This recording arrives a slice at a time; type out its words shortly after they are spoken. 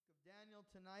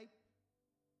tonight.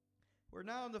 We're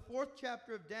now in the 4th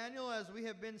chapter of Daniel. As we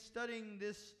have been studying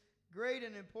this great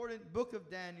and important book of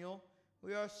Daniel,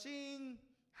 we are seeing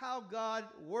how God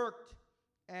worked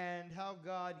and how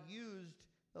God used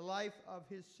the life of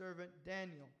his servant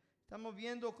Daniel. Estamos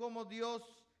viendo cómo Dios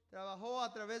trabajó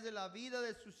a través de la vida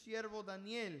de su siervo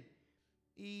Daniel.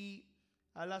 Y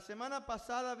a la semana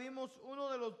pasada vimos uno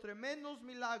de los tremendos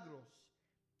milagros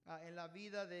en la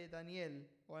vida de Daniel,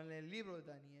 o en el libro de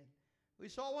Daniel. We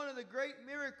saw one of the great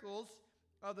miracles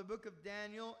of the book of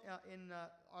Daniel in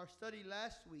our study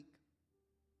last week.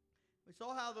 We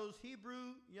saw how those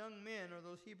Hebrew young men, or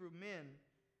those Hebrew men,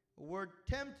 were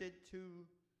tempted to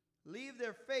leave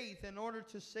their faith in order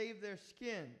to save their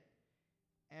skin.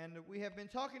 And we have been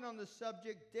talking on the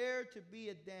subject, dare to be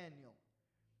a Daniel.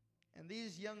 And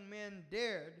these young men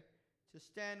dared to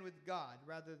stand with God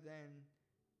rather than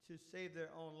to save their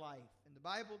own life. And the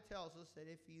Bible tells us that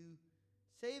if you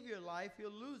save your life,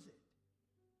 you'll lose it.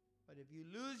 But if you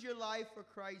lose your life for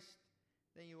Christ,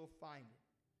 then you will find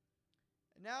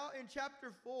it. And now in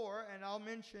chapter 4, and I'll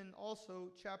mention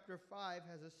also chapter 5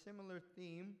 has a similar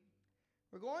theme,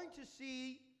 we're going to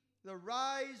see the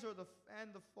rise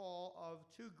and the fall of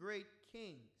two great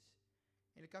kings.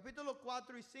 En el capítulo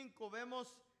 4 y 5 vemos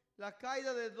la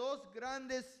caída de dos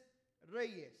grandes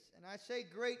reyes. And I say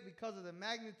great because of the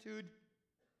magnitude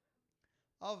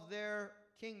of their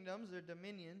kingdoms, their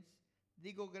dominions.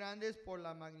 Digo grandes por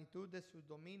la magnitud de sus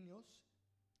dominios.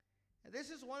 And this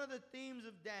is one of the themes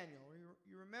of Daniel.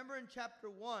 You remember in chapter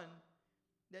 1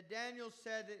 that Daniel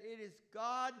said that it is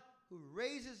God who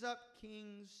raises up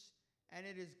kings, and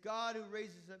it is God who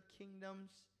raises up kingdoms,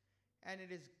 and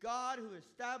it is God who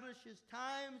establishes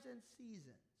times and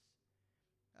seasons.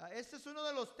 Este es uno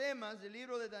de los temas del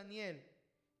libro de Daniel,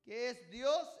 que es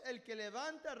Dios el que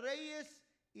levanta reyes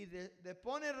y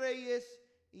depone reyes,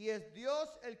 y es Dios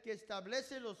el que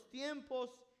establece los tiempos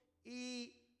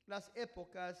y las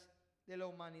épocas de la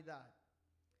humanidad.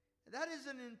 That is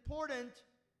an important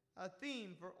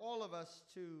theme for all of us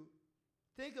to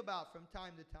think about from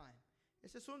time to time.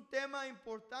 Ese es un tema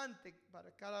importante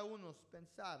para cada uno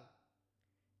pensar,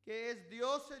 que es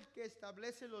Dios el que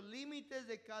establece los límites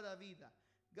de cada vida.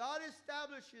 God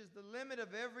establishes the limit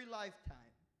of every lifetime.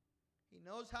 He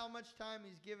knows how much time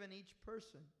he's given each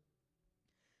person.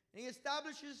 And he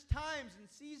establishes times and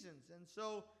seasons. And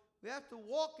so we have to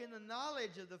walk in the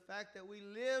knowledge of the fact that we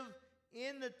live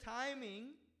in the timing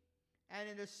and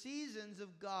in the seasons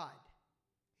of God.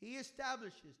 He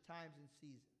establishes times and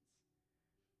seasons.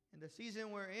 And the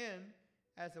season we're in,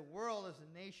 as a world, as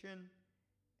a nation,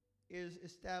 is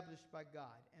established by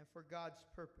God and for God's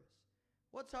purpose.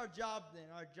 What's our job then?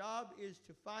 Our job is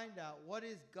to find out what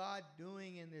is God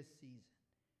doing in this season,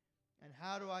 and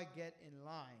how do I get in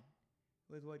line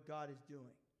with what God is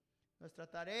doing. Nuestra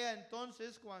tarea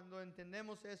entonces, cuando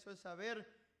entendemos eso, es saber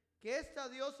qué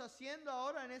está Dios haciendo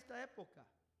ahora en esta época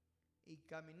y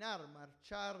caminar,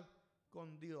 marchar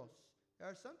con Dios. There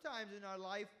are sometimes in our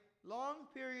life long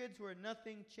periods where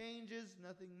nothing changes,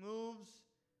 nothing moves,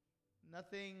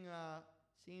 nothing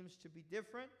seems to be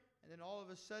different. And then all of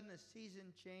a sudden a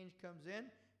season change comes in,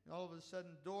 and all of a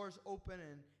sudden doors open,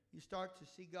 and you start to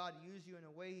see God use you in a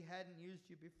way he hadn't used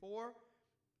you before.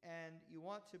 And you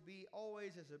want to be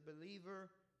always, as a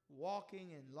believer,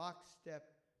 walking in lockstep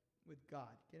with God.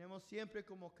 Queremos siempre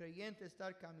como creyentes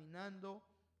estar caminando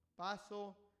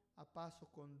paso a paso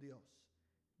con Dios.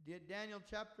 Daniel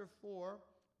chapter 4,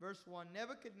 verse 1,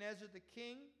 Nebuchadnezzar the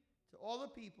king, to all the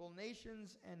people,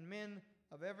 nations, and men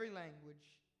of every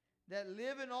language that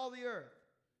live in all the earth,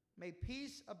 may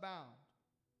peace abound.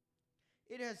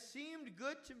 It has seemed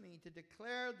good to me to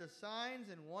declare the signs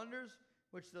and wonders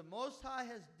which the Most High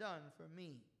has done for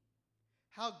me.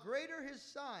 How great are his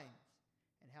signs,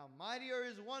 and how mighty are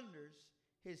his wonders.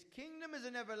 His kingdom is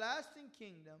an everlasting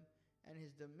kingdom, and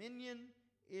his dominion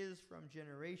is from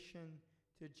generation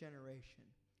to generation.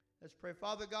 Let's pray.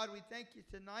 Father God, we thank you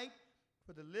tonight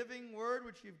for the living word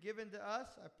which you've given to us.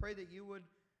 I pray that you would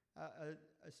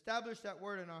establish that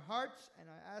word in our hearts, and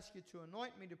I ask you to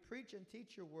anoint me to preach and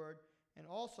teach your word, and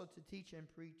also to teach and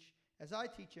preach, as I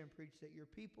teach and preach, that your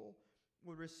people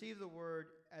would receive the word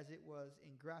as it was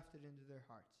engrafted into their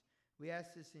hearts. We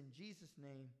ask this in Jesus'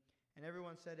 name, and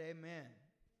everyone said amen.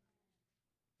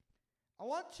 I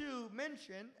want to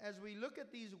mention, as we look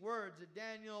at these words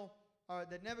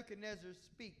that Nebuchadnezzar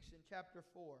speaks in chapter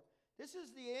 4, this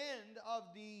is the end of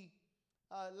the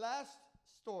last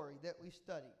story that we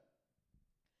studied.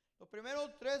 Los primeros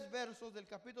 3 versos del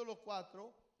capítulo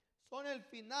 4 son el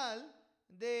final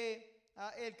de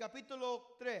el capítulo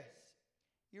 3.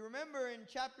 You remember in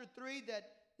chapter 3 that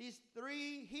these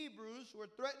 3 Hebrews were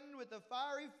threatened with a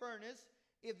fiery furnace,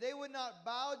 if they would not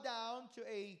bow down to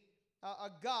a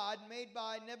god made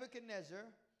by Nebuchadnezzar,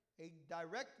 a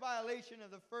direct violation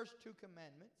of the first two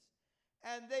commandments,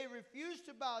 and they refused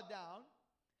to bow down,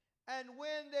 and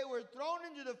when they were thrown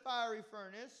into the fiery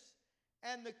furnace,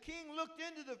 and the king looked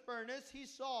into the furnace, he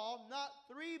saw not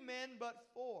 3 men but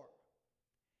 4.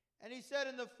 And he said,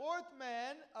 and the fourth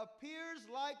man appears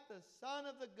like the son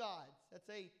of the gods. That's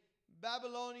a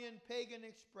Babylonian pagan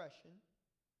expression,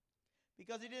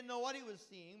 because he didn't know what he was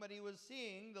seeing, but he was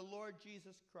seeing the Lord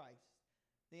Jesus Christ,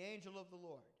 the angel of the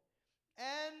Lord.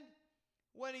 And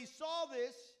when he saw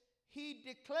this, he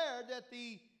declared that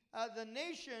the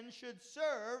nation should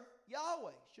serve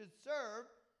Yahweh, should serve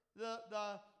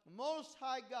the Most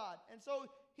High God. And so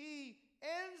he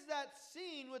ends that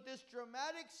scene with this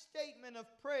dramatic statement of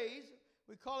praise.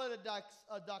 We call it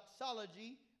a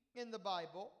doxology in the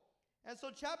Bible. And so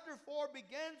chapter 4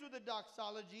 begins with a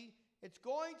doxology. It's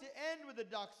going to end with a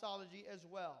doxology as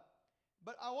well.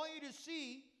 But I want you to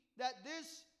see that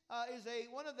this is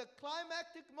one of the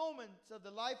climactic moments of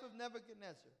the life of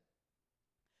Nebuchadnezzar.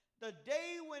 The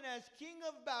day when, as king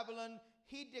of Babylon,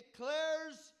 he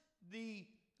declares the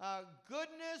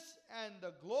goodness and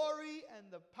the glory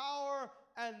and the power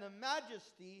and the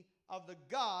majesty of the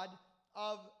God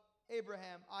of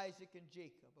Abraham, Isaac, and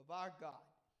Jacob, of our God.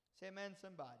 Say amen,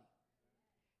 somebody.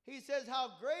 He says,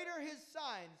 how great are his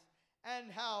signs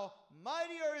and how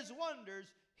mighty are his wonders.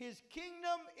 His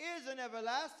kingdom is an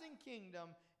everlasting kingdom,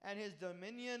 and his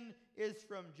dominion is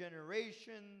from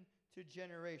generation to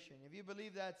generation. If you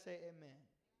believe that, say amen.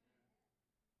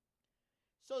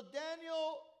 So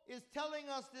Daniel is telling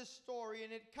us this story,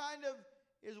 and it kind of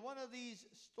is one of these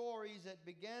stories that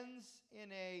begins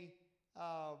in a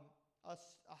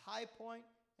high point,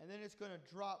 and then it's going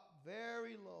to drop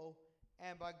very low,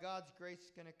 and by God's grace,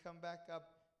 it's going to come back up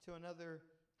to another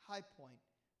high point.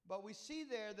 But we see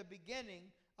there the beginning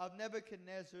of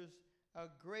Nebuchadnezzar's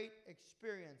great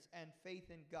experience and faith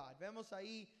in God. Vemos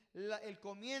ahí el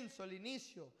comienzo, el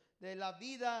inicio de la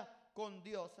vida con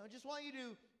Dios. And I just want you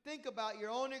to think about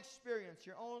your own experience,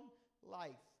 your own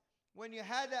life, when you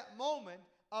had that moment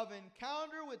of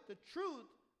encounter with the truth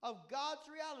of God's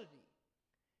reality.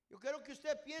 Yo quiero que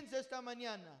usted piense esta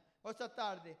mañana o esta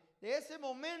tarde de ese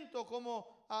momento como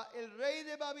el rey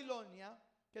de Babilonia,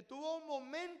 que tuvo un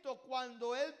momento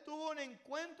cuando él tuvo un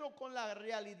encuentro con la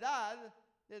realidad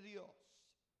de Dios.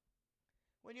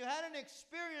 When you had an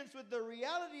experience with the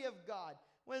reality of God,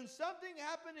 when something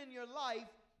happened in your life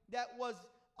that was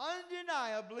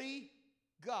undeniably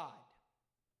God,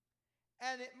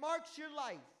 and it marks your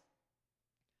life.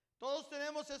 Todos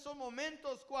tenemos esos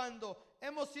momentos cuando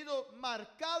hemos sido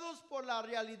marcados por la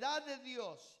realidad de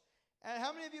Dios. And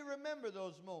how many of you remember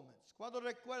those moments? ¿Cuándo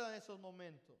recuerdan esos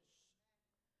momentos?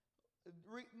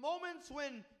 Moments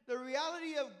when the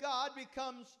reality of God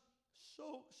becomes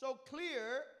so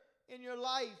clear in your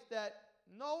life that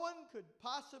no one could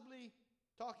possibly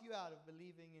talk you out of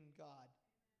believing in God.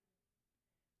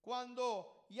 Cuando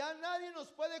ya nadie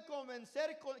nos puede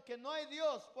convencer que no hay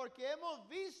Dios, porque hemos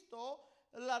visto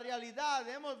la realidad,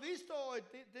 hemos visto,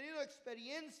 tenido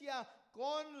experiencia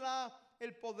con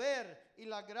el poder y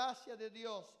la gracia de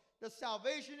Dios. The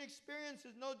salvation experience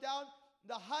is no doubt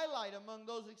the highlight among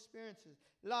those experiences.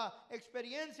 La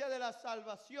experiencia de la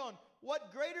salvación.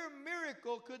 What greater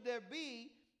miracle could there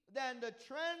be than the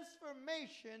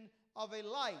transformation of a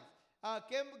life?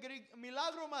 ¿Qué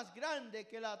milagro más grande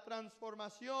que la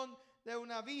transformación de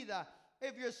una vida?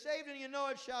 If you're saved and you know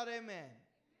it, shout amen.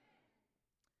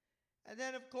 And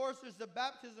then, of course, there's the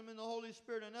baptism in the Holy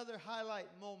Spirit, another highlight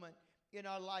moment in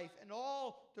our life. And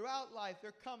all throughout life,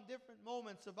 there come different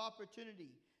moments of opportunity,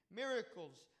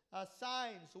 miracles,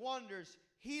 signs, wonders,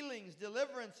 healings,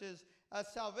 deliverances,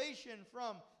 salvation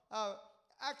from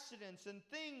accidents and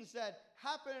things that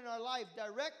happen in our life,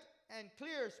 direct and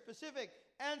clear, specific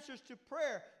answers to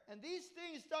prayer. And these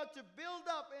things start to build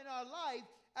up in our life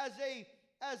as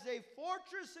a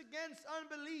fortress against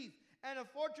unbelief and a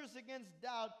fortress against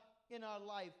doubt in our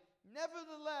life.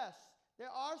 Nevertheless, there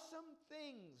are some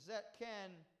things that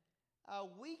can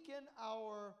weaken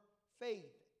our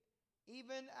faith,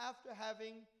 even after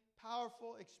having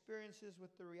powerful experiences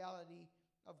with the reality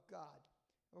of God.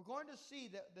 We're going to see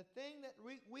that the thing that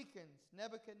weakens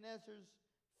Nebuchadnezzar's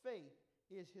faith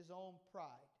is his own pride.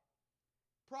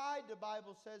 Pride, the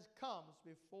Bible says, comes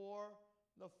before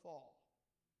the fall.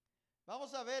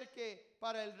 Vamos a ver que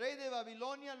para el rey de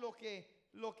Babilonia lo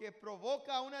que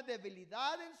provoca una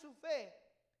debilidad en su fe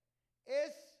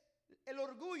es el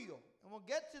orgullo. And we'll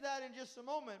get to that in just a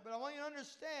moment. But I want you to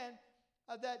understand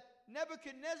that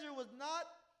Nebuchadnezzar was not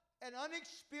an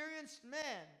unexperienced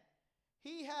man.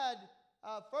 He had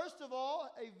first of all,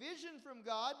 a vision from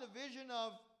God, the vision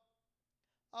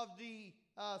of the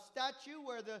statue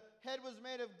where the head was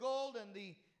made of gold and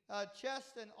the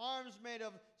chest and arms made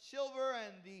of silver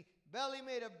and the belly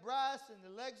made of brass and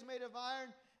the legs made of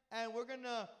iron. And we're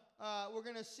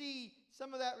gonna see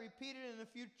some of that repeated in a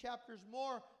few chapters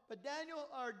more. But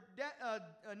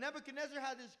Nebuchadnezzar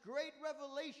had this great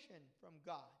revelation from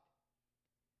God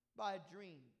by a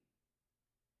dream.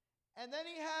 And then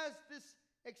he has this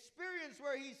experience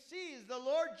where he sees the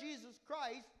Lord Jesus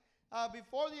Christ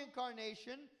before the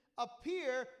incarnation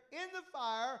appear in the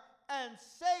fire and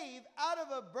save out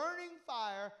of a burning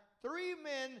fire 3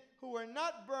 men who were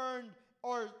not burned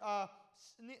or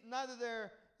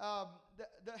neither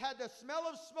had the smell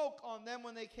of smoke on them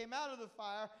when they came out of the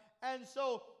fire. And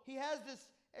so he has this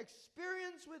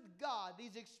experience with God,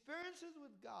 these experiences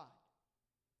with God.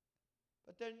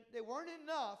 But then they weren't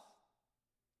enough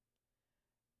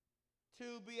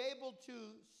to be able to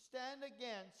stand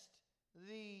against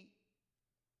the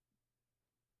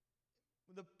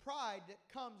pride that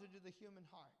comes into the human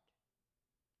heart.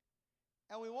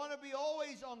 And we want to be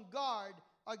always on guard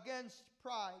against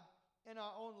pride in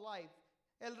our own life.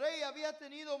 El rey había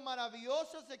tenido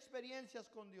maravillosas experiencias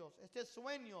con Dios. Este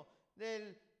sueño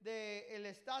de la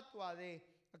estatua de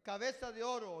cabeza de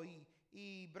oro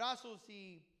y brazos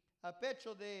y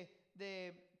pecho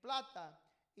de plata.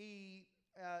 Y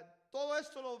todo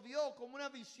esto lo vio como una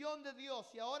visión de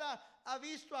Dios. Y ahora ha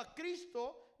visto a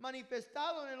Cristo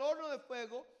manifestado en el horno de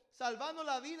fuego, salvando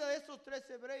la vida de estos 3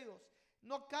 hebreos.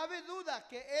 No cabe duda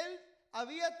que él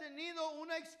había tenido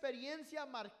una experiencia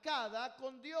marcada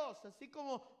con Dios, así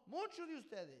como muchos de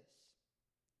ustedes.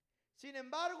 Sin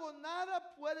embargo,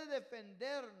 nada puede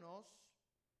defendernos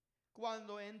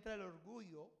cuando entra el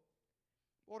orgullo,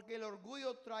 porque el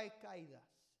orgullo trae caídas.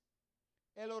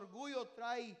 El orgullo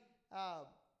trae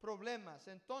problemas.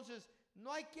 Entonces,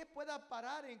 no hay que pueda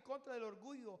parar en contra del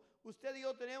orgullo. Usted y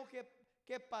yo tenemos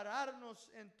que pararnos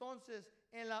entonces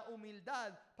en la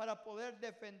humildad para poder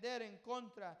defender en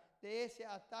contra de ese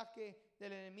ataque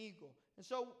del enemigo. And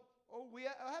so we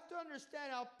have to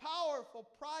understand how powerful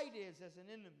pride is as an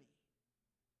enemy.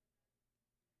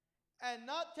 And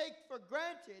not take for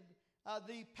granted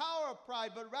the power of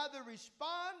pride, but rather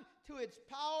respond to its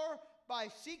power by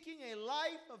seeking a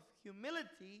life of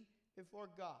humility before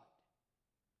God.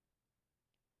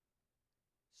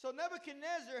 So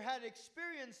Nebuchadnezzar had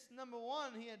experienced, number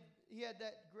one, he had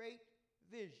that great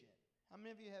vision. How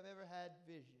many of you have ever had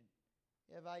vision?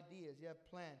 You have ideas, you have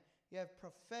plans, you have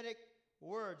prophetic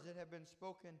words that have been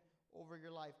spoken over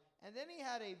your life. And then he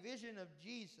had a vision of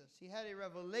Jesus. He had a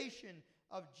revelation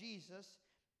of Jesus.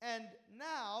 And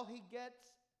now he gets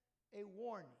a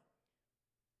warning.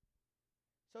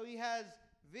 So he has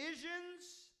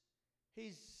visions,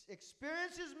 he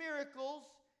experiences miracles,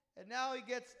 and now he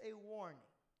gets a warning.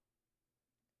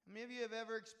 How many of you have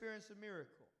ever experienced a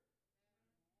miracle?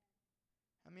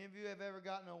 How many of you have ever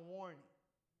gotten a warning?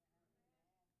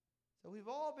 So we've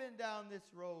all been down this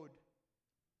road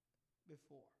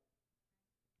before.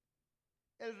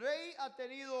 El rey ha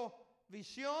tenido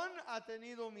visión, ha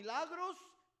tenido milagros,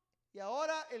 y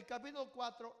ahora el capítulo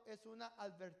 4 es una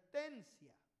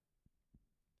advertencia.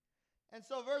 And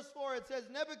so verse 4, it says,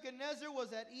 Nebuchadnezzar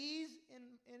was at ease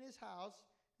in his house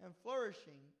and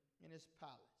flourishing in his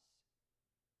palace.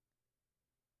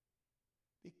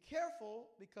 Be careful,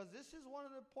 because this is one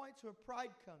of the points where pride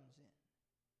comes in,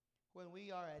 when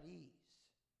we are at ease.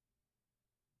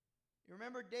 You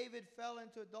remember David fell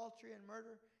into adultery and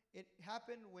murder? It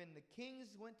happened when the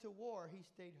kings went to war, he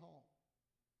stayed home.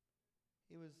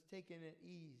 He was taking it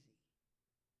easy.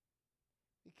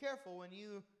 Be careful when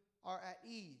you are at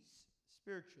ease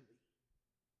spiritually.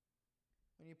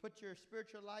 When you put your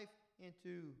spiritual life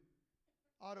into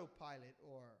autopilot,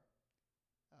 or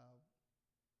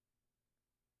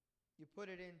you put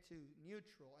it into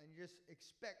neutral and you just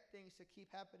expect things to keep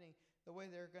happening the way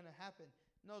they're going to happen.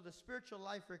 No, the spiritual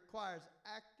life requires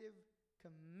active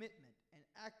commitment and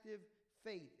active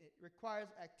faith. It requires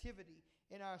activity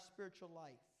in our spiritual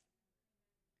life.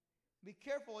 Be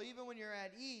careful even when you're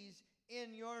at ease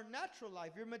in your natural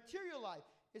life, your material life.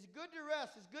 It's good to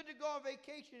rest. It's good to go on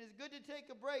vacation. It's good to take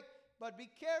a break. But be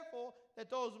careful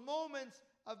that those moments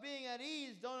of being at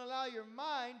ease don't allow your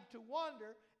mind to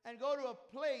wander and go to a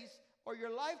place, or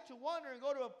your life to wander and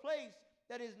go to a place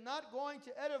that is not going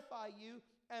to edify you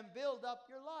and build up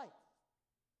your life.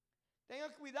 Tenga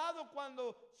cuidado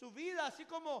cuando su vida, así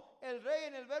como el rey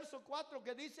en el verso 4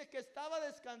 que dice que estaba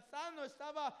descansando,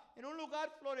 estaba en un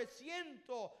lugar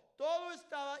floreciendo, todo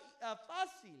estaba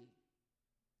fácil.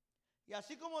 Y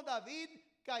así como David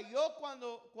cayó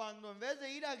cuando en vez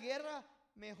de ir a guerra,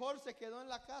 mejor se quedó en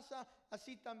la casa,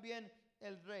 así también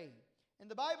el rey. And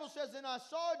the Bible says, and I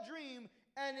saw a dream,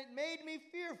 and it made me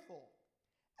fearful.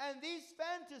 And these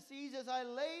fantasies as I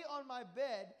lay on my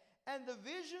bed, and the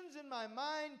visions in my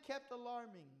mind kept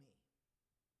alarming me.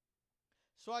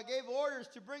 So I gave orders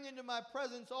to bring into my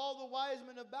presence all the wise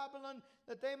men of Babylon,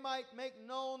 that they might make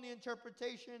known the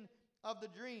interpretation of the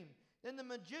dream. Then the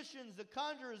magicians, the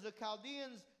conjurers, the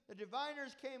Chaldeans, the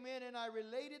diviners came in, and I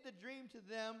related the dream to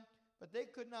them, but they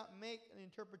could not make an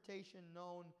interpretation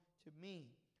known to me.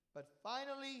 But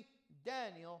finally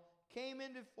Daniel came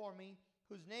in before me,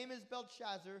 whose name is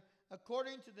Belshazzar,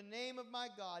 according to the name of my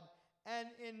God, and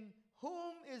in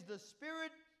whom is the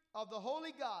spirit of the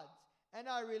holy gods. And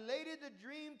I related the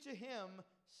dream to him,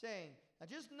 saying, now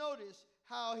just notice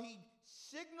how he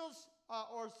signals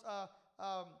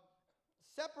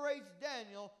separates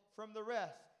Daniel from the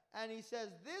rest. And he says,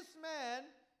 this man,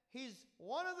 he's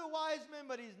one of the wise men,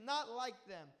 but he's not like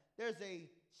them. There's a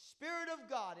spirit of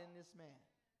God in this man.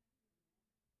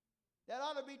 That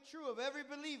ought to be true of every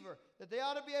believer, that they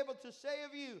ought to be able to say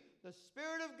of you, the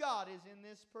Spirit of God is in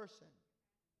this person.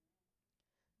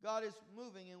 God is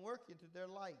moving and working through their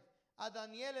life. A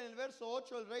Daniel en el verso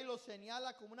 8 el rey lo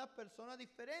señala como una persona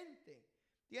diferente.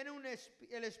 Tiene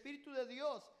el Espíritu de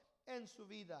Dios en su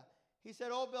vida. He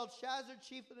said, O Belshazzar,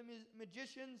 chief of the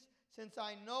magicians, since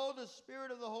I know the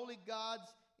Spirit of the holy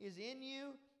gods is in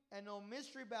you, and no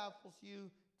mystery baffles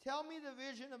you, tell me the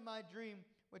vision of my dream,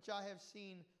 which I have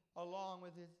seen, along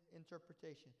with his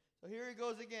interpretation. So here he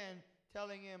goes again,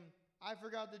 telling him, I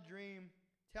forgot the dream.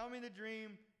 Tell me the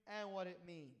dream and what it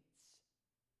means.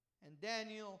 And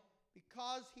Daniel,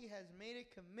 because he has made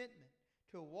a commitment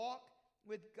to walk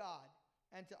with God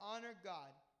and to honor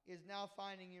God, is now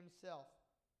finding himself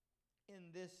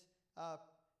in this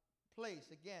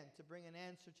place again to bring an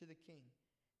answer to the king.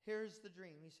 Here's the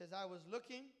dream. He says, I was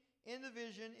looking in the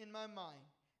vision in my mind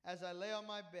as I lay on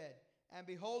my bed, and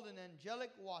behold, an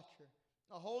angelic watcher,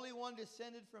 a holy one,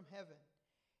 descended from heaven.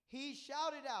 He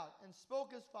shouted out and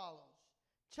spoke as follows: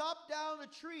 chop down the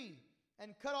tree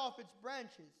and cut off its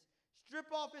branches,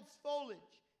 strip off its foliage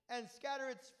and scatter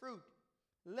its fruit.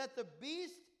 Let the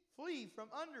beast flee from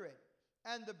under it,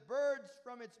 and the birds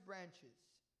from its branches.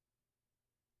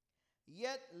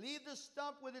 Yet leave the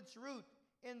stump with its root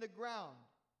in the ground,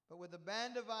 but with a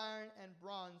band of iron and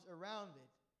bronze around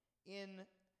it in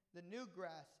the new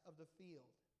grass of the field.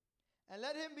 And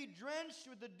let him be drenched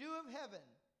with the dew of heaven,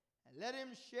 and let him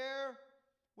share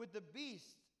with the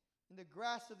beast in the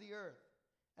grass of the earth.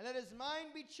 And let his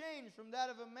mind be changed from that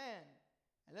of a man,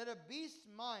 and let a beast's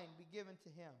mind be given to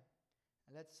him.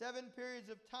 And let 7 periods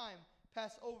of time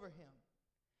pass over him.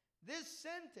 This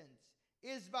sentence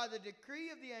is by the decree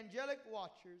of the angelic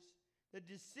watchers. The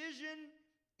decision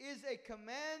is a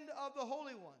command of the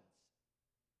holy ones,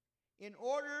 in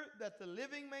order that the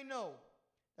living may know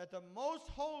that the most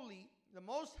holy, the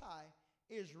Most High,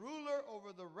 is ruler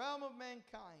over the realm of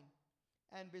mankind,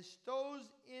 and bestows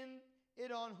in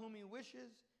it on whom he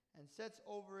wishes, and sets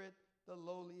over it the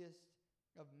lowliest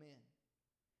of men.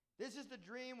 This is the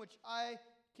dream which I,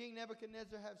 King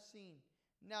Nebuchadnezzar, have seen.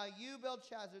 Now you,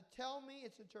 Belshazzar, tell me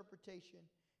its interpretation,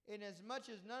 inasmuch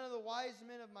as none of the wise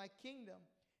men of my kingdom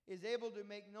is able to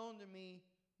make known to me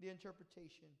the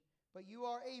interpretation. But you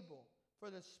are able, for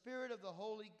the Spirit of the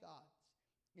holy gods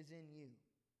is in you.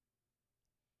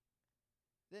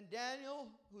 Then Daniel,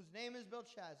 whose name is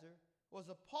Belshazzar, was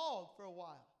appalled for a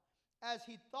while, as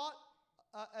the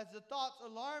thoughts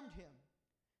alarmed him.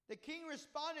 The king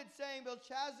responded, saying,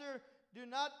 Belshazzar, do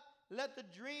not let the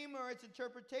dream or its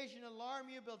interpretation alarm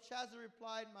you. Belshazzar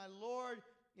replied, my lord,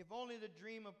 if only the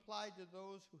dream applied to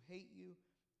those who hate you,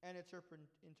 and its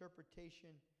interpretation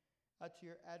to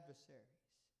your adversaries.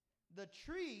 The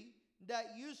tree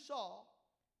that you saw,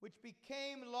 which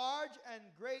became large and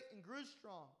great and grew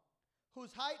strong,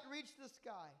 whose height reached the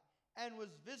sky and was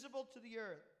visible to the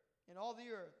earth, in all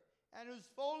the earth, and whose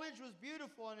foliage was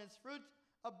beautiful and its fruit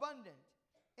abundant,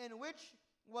 in which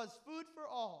was food for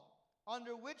all,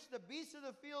 under which the beasts of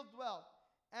the field dwelt,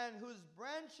 and whose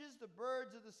branches the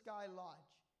birds of the sky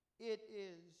lodge. It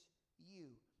is you.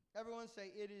 Everyone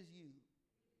say, it is you.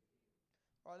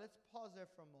 All right, let's pause there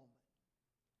for a moment.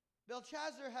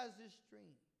 Belshazzar has this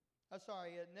dream.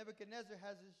 Nebuchadnezzar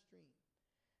has this dream.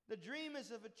 The dream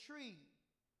is of a tree.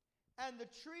 And the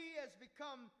tree has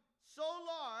become so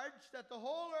large that the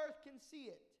whole earth can see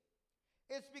it.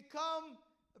 It's become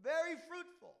very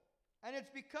fruitful. And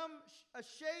it's become a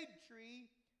shade tree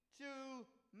to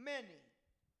many.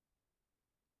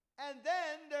 And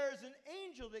then there's an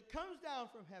angel that comes down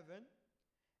from heaven,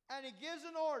 and he gives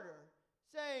an order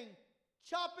saying,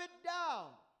 chop it down.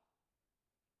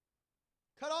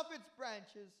 Cut off its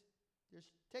branches Just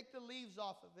take the leaves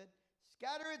off of it,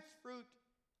 scatter its fruit,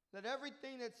 let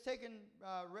everything that's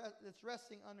that's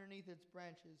resting underneath its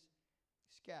branches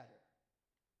scatter.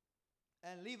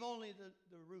 And leave only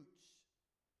the roots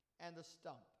and the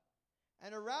stump.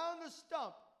 And around the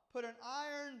stump, put an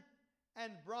iron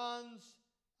and bronze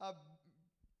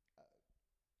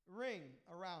ring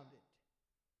around it.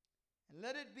 And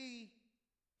let it be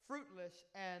fruitless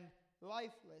and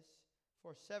lifeless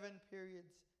for 7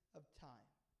 periods of time,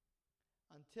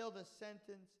 until the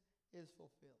sentence is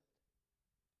fulfilled.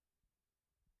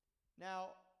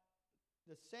 Now,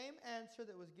 the same answer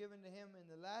that was given to him in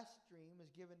the last dream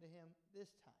is given to him this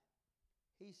time.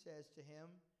 He says to him,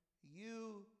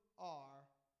 you are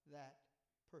that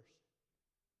person.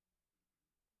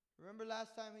 Remember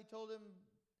last time he told him,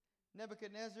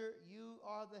 Nebuchadnezzar, you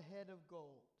are the head of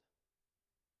gold.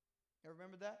 You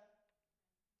remember that?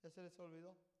 ¿Ya se les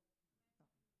olvidó? No.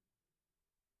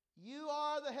 You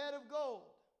are the head of gold.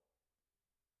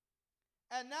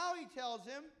 And now he tells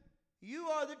him, you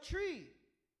are the tree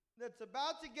that's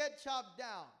about to get chopped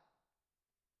down.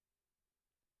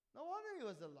 No wonder he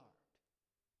was alarmed.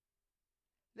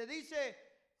 Le dice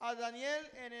a Daniel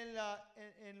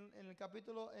en el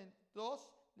capítulo 2,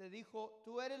 le dijo,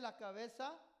 tú eres la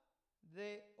cabeza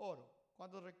de oro.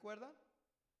 ¿Cuántos recuerdan?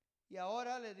 Y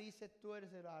ahora le dice, tú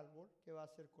eres el árbol que va a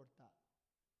ser cortado.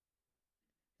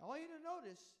 I want you to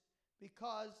notice,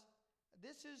 because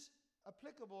this is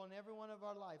applicable in every one of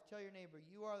our life. Tell your neighbor,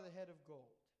 you are the head of gold.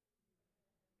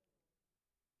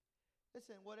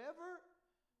 Listen, whatever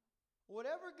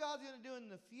God's going to do in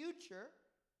the future,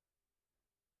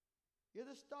 you're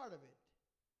the start of it.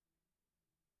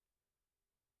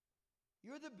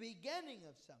 You're the beginning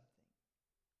of something.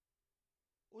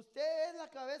 Usted es la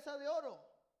cabeza de oro.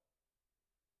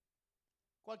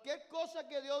 Cualquier cosa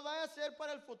que Dios vaya a hacer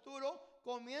para el futuro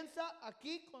comienza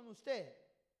aquí con usted.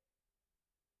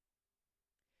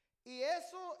 Y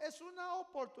eso es una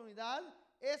oportunidad,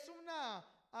 es una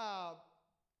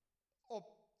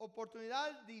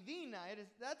oportunidad divina.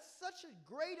 That's such a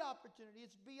great opportunity.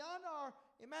 It's beyond our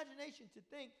imagination to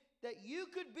think that you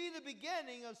could be the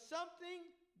beginning of something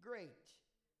great.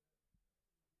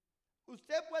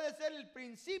 Usted puede ser el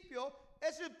principio,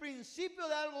 es el principio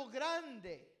de algo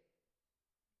grande.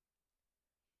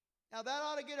 Now that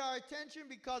ought to get our attention,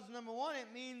 because number one, it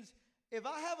means if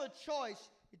I have a choice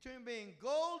between being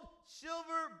gold,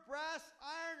 silver, brass,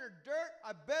 iron, or dirt,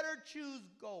 I better choose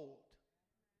gold.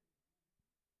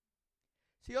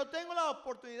 Si yo tengo la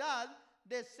oportunidad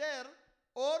de ser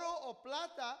oro o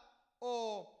plata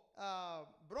o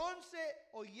bronce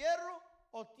o hierro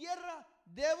o tierra,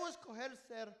 debo escoger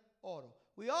ser oro.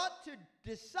 We ought to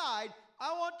decide,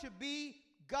 I want to be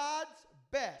God's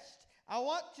best. I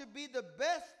want to be the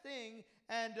best thing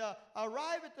and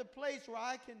arrive at the place where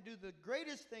I can do the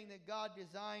greatest thing that God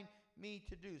designed me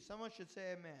to do. Someone should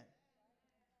say amen.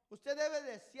 Usted debe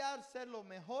desear ser lo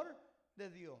mejor de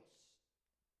Dios.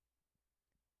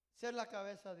 Ser la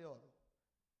cabeza de oro.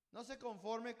 No se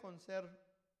conforme con ser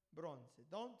bronce.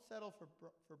 Don't settle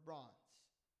for bronze.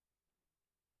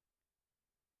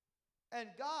 And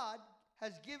God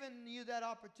has given you that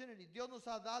opportunity. Dios nos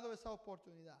ha dado esa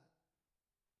oportunidad.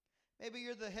 Maybe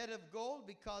you're the head of gold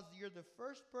because you're the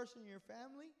first person in your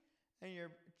family and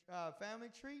your family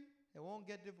tree that won't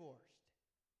get divorced.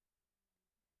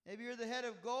 Maybe you're the head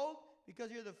of gold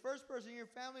because you're the first person in your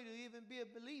family to even be a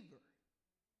believer.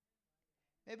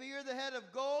 Maybe you're the head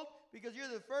of gold because you're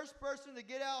the first person to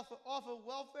get off of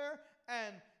welfare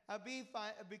and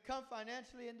become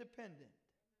financially independent.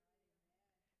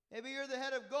 Maybe you're the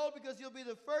head of gold because you'll be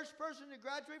the first person to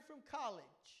graduate from college.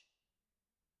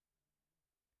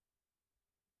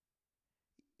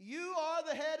 You are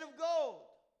the head of gold.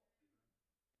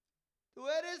 Tú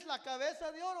eres la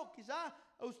cabeza de oro. Quizá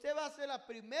usted va a ser la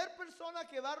primera persona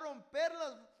que va a romper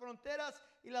las fronteras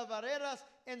y las barreras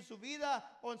en su vida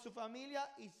o en su familia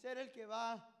y ser el que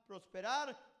va a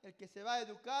prosperar, el que se va a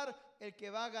educar, el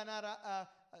que va a ganar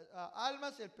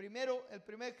almas, el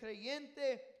primer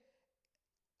creyente.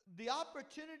 The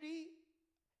opportunity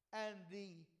and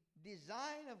the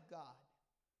design of God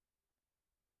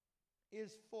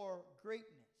is for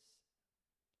greatness.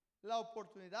 La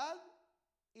oportunidad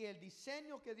y el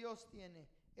diseño que Dios tiene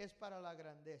es para la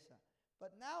grandeza.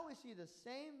 But now we see the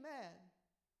same man,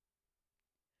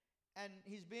 and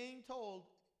he's being told,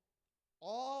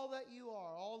 all that you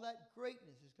are, all that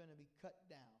greatness is going to be cut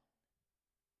down.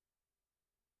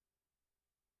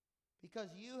 Because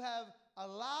you have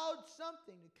allowed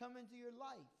something to come into your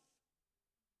life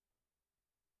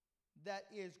that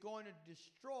is going to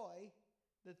destroy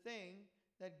the thing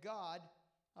that God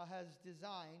has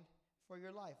designed for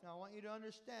your life. Now, I want you to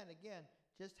understand, again,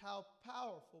 just how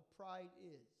powerful pride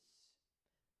is.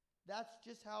 That's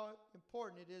just how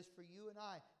important it is for you and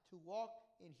I to walk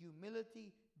in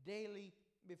humility daily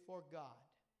before God.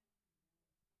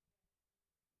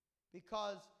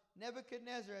 Because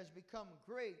Nebuchadnezzar has become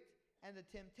great, and the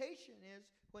temptation is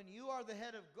when you are the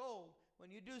head of gold,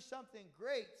 when you do something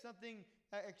great, something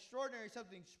extraordinary,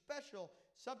 something special,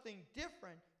 something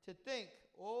different, to think,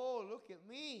 oh, look at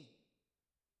me.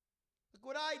 Look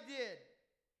what I did.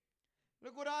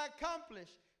 Look what I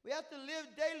accomplished. We have to live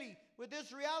daily with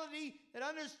this reality that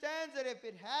understands that if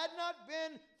it had not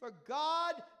been for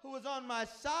God who was on my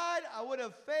side, I would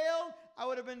have failed. I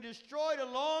would have been destroyed a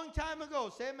long time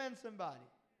ago. Say amen, somebody.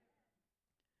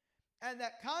 And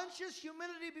that conscious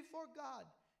humility before God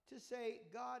to say,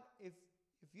 God, if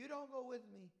you don't go with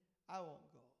me, I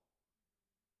won't go.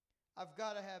 I've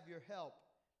got to have your help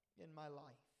in my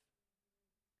life.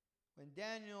 When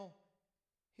Daniel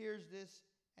hears this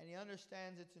and he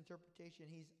understands its interpretation,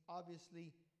 he's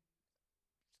obviously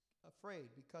afraid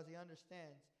because he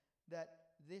understands that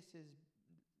this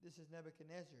is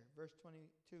Nebuchadnezzar. Verse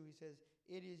 22, he says,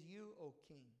 "It is you, O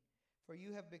king, for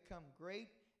you have become great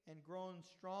and grown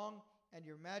strong, and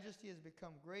your majesty has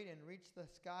become great and reached the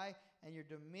sky, and your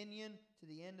dominion to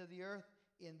the end of the earth,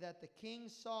 in that the king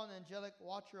saw an angelic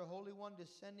watcher, a holy one,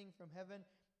 descending from heaven,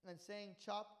 and saying,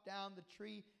 chop down the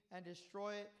tree and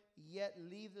destroy it, yet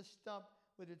leave the stump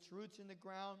with its roots in the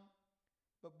ground,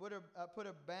 but put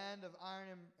a band of iron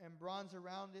and bronze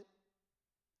around it,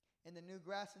 and the new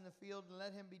grass in the field, and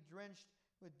let him be drenched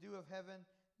with dew of heaven.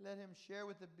 Let him share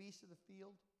with the beasts of the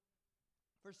field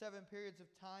for 7 periods of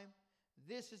time.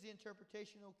 This is the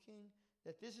interpretation, O king,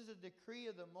 that this is a decree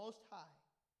of the Most High,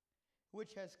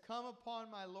 which has come upon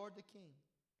my lord the king,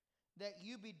 that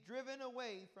you be driven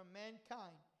away from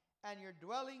mankind, and your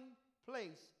dwelling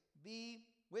place be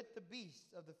with the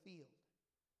beasts of the field.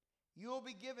 You will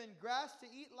be given grass to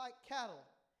eat like cattle,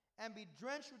 and be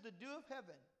drenched with the dew of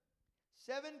heaven.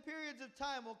 7 periods of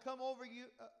time will come over you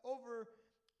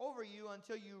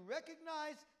until you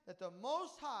recognize that the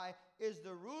Most High is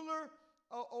the ruler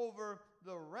over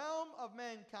the realm of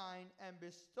mankind and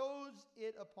bestows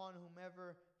it upon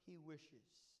whomever he wishes.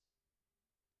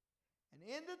 And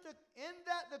in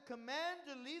that the command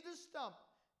to leave the stump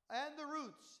and the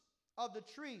roots of the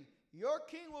tree, your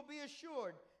king will be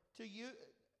assured to you.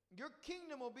 Your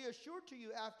kingdom will be assured to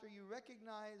you after you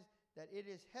recognize that it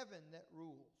is heaven that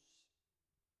rules.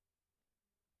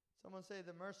 Someone say,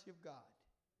 the mercy of God.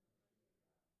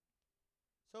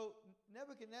 So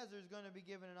Nebuchadnezzar is going to be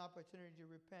given an opportunity to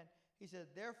repent. He said,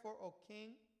 therefore, O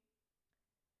king,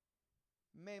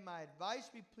 may my advice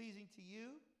be pleasing to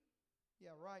you.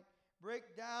 Yeah, right.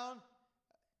 Break down.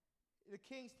 The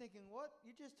king's thinking, what?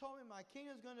 You just told me my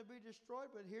kingdom is going to be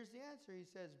destroyed, but here's the answer. He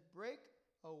says, break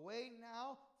away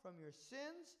now from your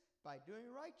sins by doing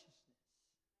righteousness,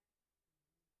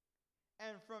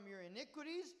 and from your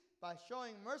iniquities by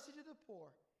showing mercy to the poor,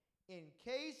 in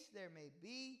case there may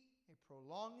be a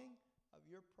prolonging of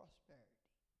your prosperity.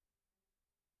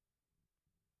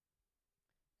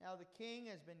 Now the king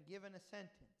has been given a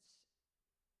sentence.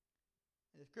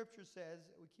 And the scripture says,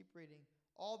 we keep reading,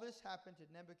 all this happened to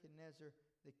Nebuchadnezzar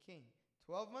the king.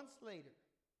 12 months later,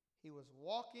 he was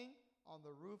walking on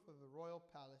the roof of the royal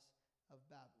palace of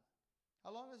Babylon.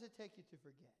 How long does it take you to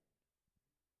forget?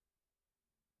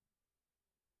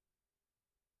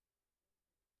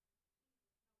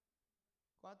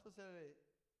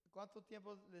 ¿Cuánto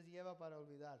tiempo les lleva para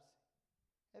olvidarse?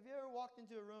 Have you ever walked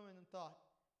into a room and thought,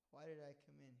 why did I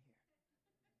come in here?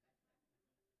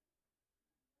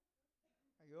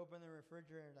 Or you open the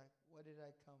refrigerator like, what did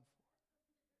I come for?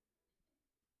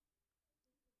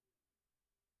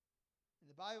 And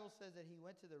the Bible says that he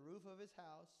went to the roof of his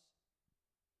house.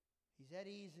 He's at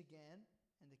ease again.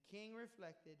 And the king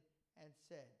reflected and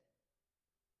said,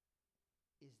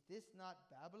 is this not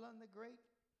Babylon the Great,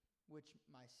 which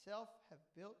myself have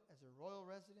built as a royal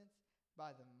residence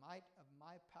by the might of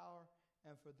my power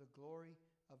and for the glory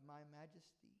of my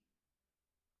majesty?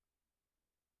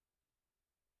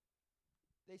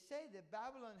 They say that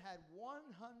Babylon had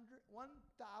 1,000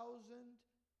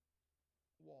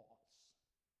 walls,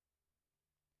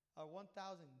 or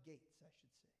 1,000 gates, I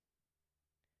should say.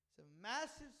 It's a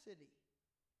massive city.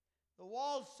 The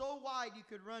walls so wide you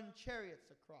could run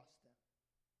chariots across them.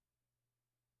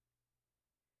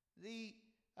 The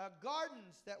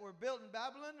gardens that were built in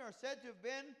Babylon are said to have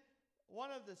been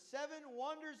one of the 7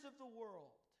 wonders of the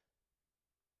world.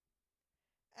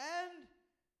 And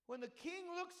when the king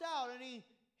looks out and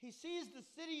he sees the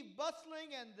city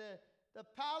bustling and the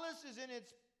palace is in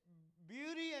its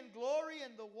beauty and glory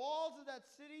and the walls of that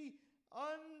city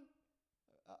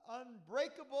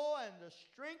unbreakable and the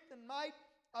strength and might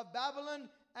of Babylon.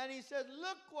 And he said,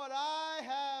 look what I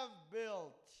have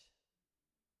built.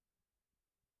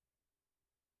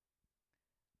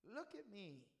 Look at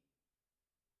me.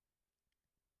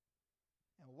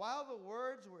 And while the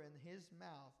words were in his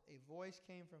mouth, a voice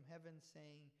came from heaven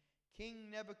saying,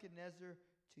 King Nebuchadnezzar,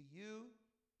 to you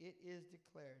it is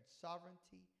declared,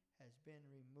 sovereignty has been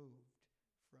removed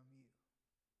from you.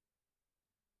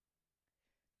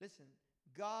 Listen,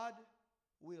 God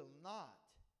will not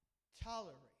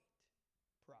tolerate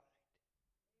pride.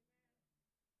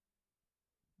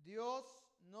 Dios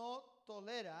no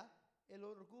tolera el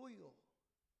orgullo.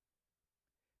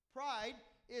 Pride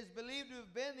is believed to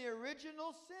have been the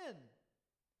original sin.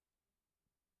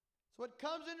 It's what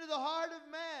comes into the heart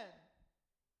of man.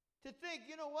 To think,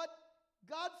 you know what?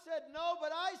 God said no,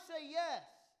 but I say yes.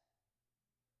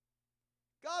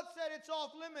 God said it's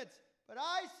off limits, but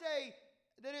I say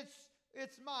that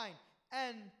it's mine.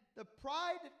 And the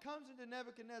pride that comes into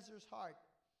Nebuchadnezzar's heart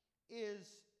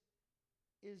is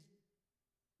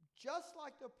just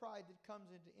like the pride that comes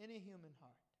into any human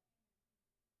heart.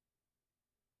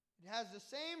 It has the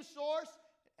same source,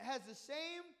 it has the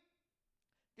same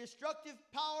destructive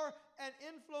power and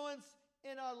influence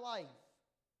in our life.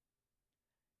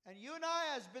 And you and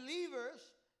I, as believers,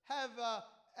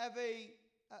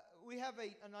 we have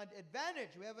an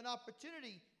advantage. We have an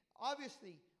opportunity,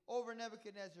 obviously, over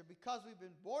Nebuchadnezzar because we've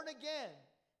been born again.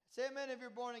 Say amen if you're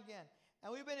born again.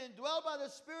 And we've been indwelled by the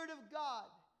Spirit of God.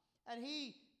 And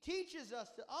He teaches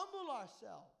us to humble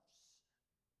ourselves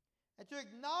and to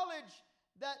acknowledge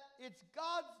that it's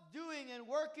God's doing and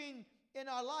working in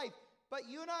our life. But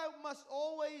you and I must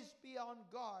always be on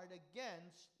guard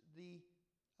against the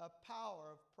power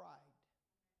of pride.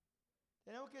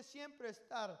 Tenemos que siempre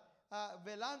estar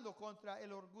velando contra el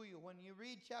orgullo. When you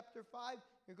read chapter 5,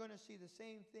 you're going to see the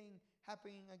same thing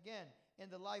happening again in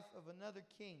the life of another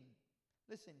king.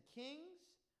 Listen, kings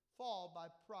fall by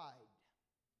pride.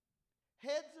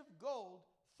 Heads of gold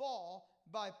fall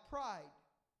by pride.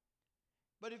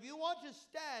 But if you want to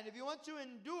stand, if you want to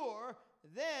endure,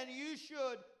 then you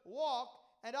should walk,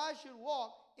 and I should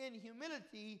walk in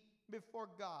humility before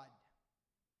God.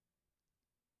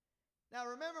 Now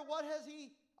remember what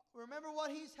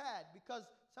he's had, because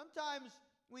sometimes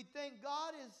we think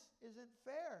God isn't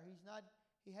fair.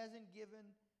 He hasn't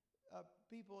given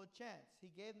people a chance. He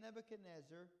gave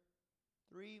Nebuchadnezzar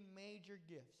 3 major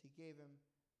gifts. He gave him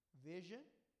vision,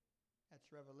 that's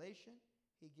revelation.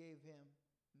 He gave him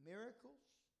miracles,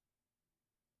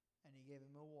 and he gave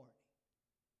him a warning.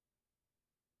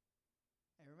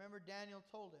 And remember, Daniel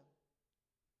told him,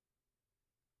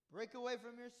 break away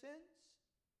from your sins,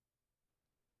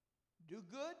 do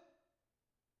good.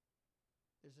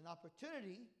 There's an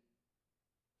opportunity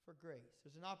for grace.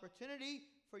 There's an opportunity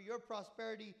for your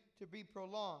prosperity to be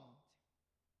prolonged.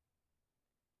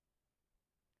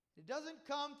 It doesn't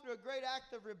come through a great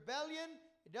act of rebellion.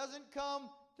 It doesn't come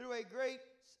through a great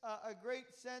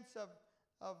sense of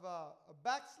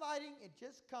backsliding. It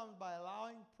just comes by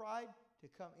allowing pride to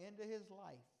come into his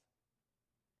life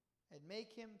and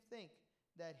make him think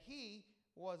that he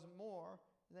was more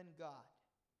than God.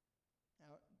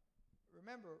 Now,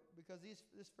 remember, because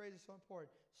this phrase is so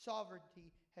important, sovereignty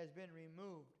has been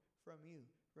removed from you.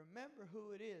 Remember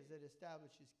who it is that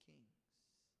establishes kings.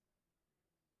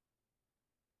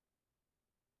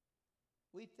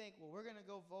 We think, well, we're going to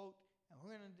go vote, and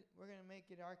we're going to make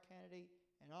it our candidate,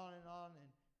 and on, and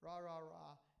rah, rah,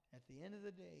 rah. At the end of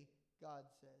the day, God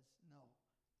says, no,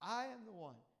 I am the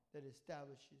one that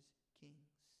establishes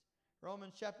kings.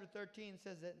 Romans chapter 13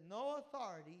 says that no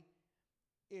authority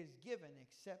is given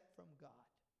except from God.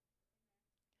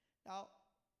 Now,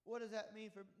 what does that mean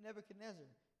for Nebuchadnezzar?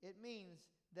 It means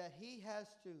that he has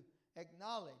to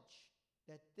acknowledge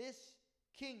that this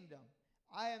kingdom,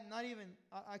 I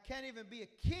can't even be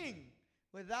a king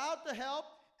without the help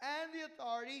and the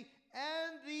authority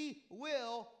and the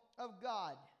will of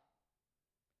God.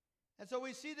 And so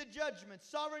we see the judgment.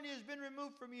 Sovereignty has been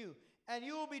removed from you, and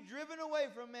you will be driven away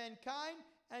from mankind,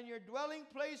 and your dwelling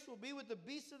place will be with the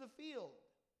beasts of the field.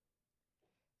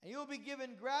 And you will be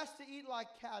given grass to eat like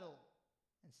cattle.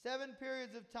 And 7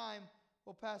 periods of time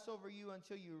will pass over you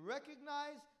until you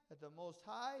recognize that the Most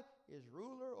High is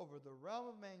ruler over the realm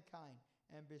of mankind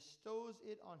and bestows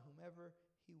it on whomever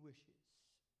he wishes.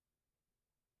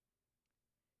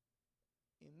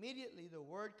 Immediately the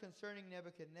word concerning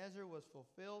Nebuchadnezzar was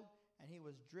fulfilled, and he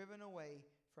was driven away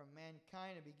from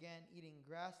mankind and began eating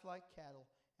grass like cattle,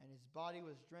 and his body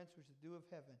was drenched with the dew of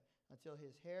heaven until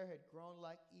his hair had grown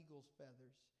like eagle's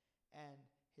feathers and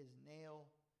his nails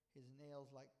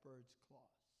like bird's claws.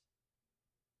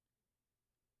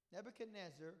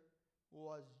 Nebuchadnezzar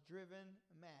was driven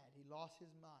mad. He lost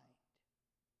his mind.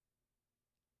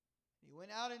 He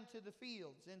went out into the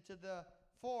fields, into the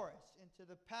forest, into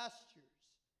the pastures.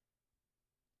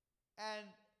 And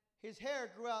his hair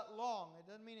grew out long. It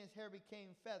doesn't mean his hair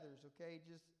became feathers, okay? It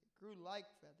just grew like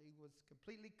feathers. He was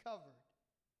completely covered.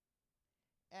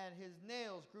 And his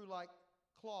nails grew like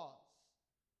claws.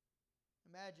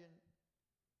 Imagine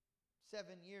 7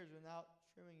 years without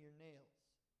trimming your nails.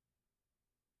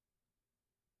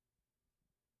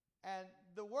 And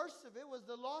the worst of it was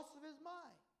the loss of his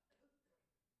mind.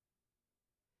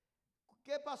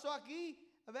 ¿Qué pasó aquí?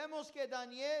 Vemos que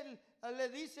Daniel le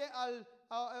dice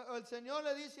el Señor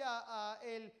le dice a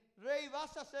el rey,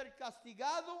 vas a ser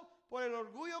castigado por el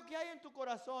orgullo que hay en tu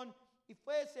corazón, y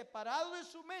fue separado de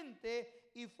su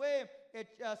mente y fue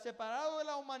separado de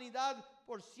la humanidad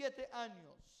por 7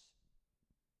 años.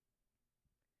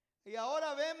 Y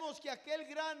ahora vemos que aquel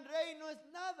gran rey no es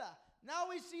nada. Now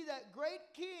we see that great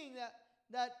king,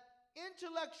 that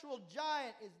intellectual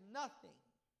giant is nothing.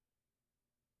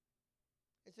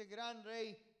 Ese gran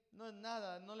rey no es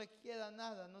nada, no le queda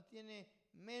nada, no tiene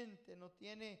mente, no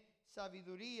tiene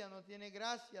sabiduría, no tiene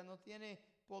gracia, no tiene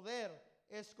poder.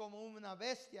 Es como una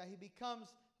bestia. He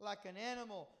becomes like an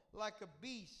animal, like a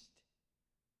beast.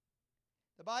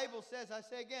 The Bible says, I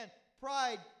say again,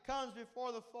 pride comes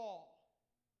before the fall.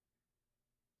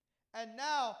 And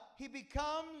now he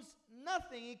becomes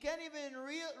nothing. He can't even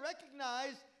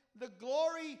recognize the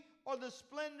glory or the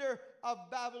splendor of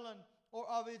Babylon or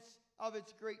of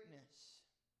its greatness.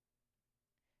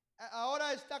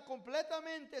 Ahora está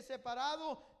completamente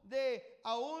separado de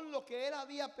aún lo que él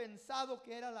había pensado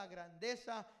que era la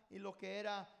grandeza y lo que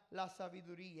era la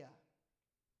sabiduría.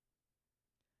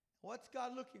 What's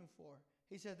God looking for?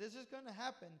 He said, this is going to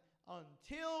happen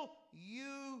until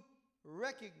you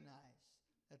recognize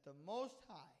that the Most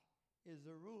High is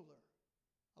the ruler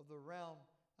of the realm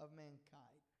of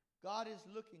mankind. God is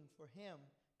looking for him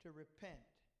to repent.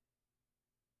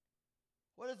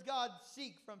 What does God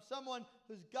seek from someone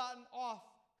who's gotten off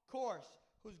course,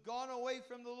 who's gone away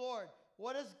from the Lord?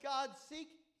 What does God seek?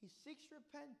 He seeks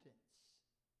repentance.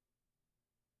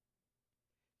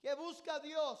 ¿Qué busca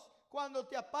Dios cuando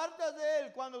te apartas de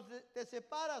Él, cuando te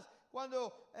separas,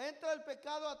 cuando entra el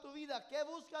pecado a tu vida? ¿Qué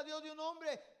busca Dios de un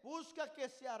hombre? Busca que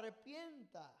se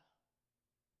arrepienta,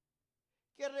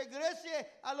 que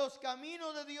regrese a los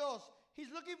caminos de Dios. He's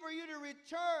looking for you to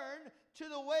return to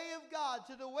the way of God,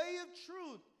 to the way of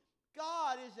truth.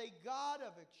 God is a God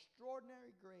of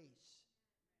extraordinary grace.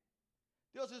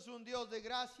 Dios es un Dios de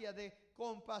gracia, de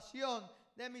compasión,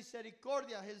 de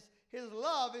misericordia. His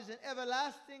love is an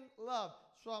everlasting love.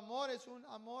 Su amor es un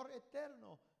amor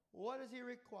eterno. What does he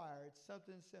require? It's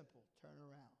something simple. Turn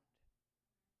around.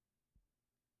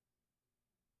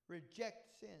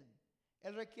 Reject sin.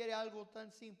 Él requiere algo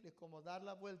tan simple como dar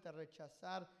la vuelta,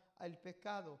 rechazar el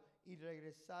pecado y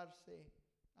regresarse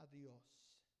a Dios.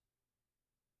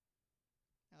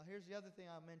 Now here's the other thing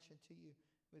I'll mention to you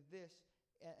with this,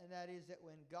 and that is that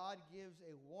when God gives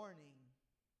a warning,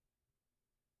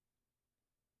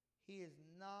 he is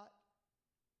not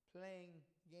playing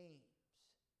games.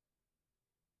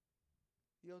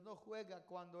 Dios no juega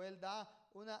cuando Él da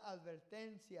una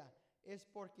advertencia. Es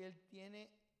porque Él tiene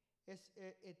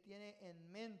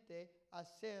en mente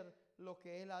hacer lo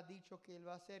que Él ha dicho que Él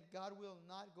va a hacer. God will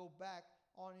not go back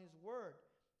on His word.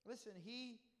 Listen,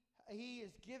 He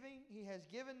has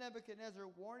given Nebuchadnezzar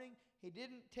warning. He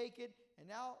didn't take it, and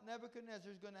now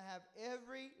Nebuchadnezzar is going to have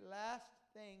every last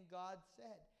thing God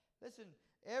said. Listen,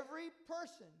 every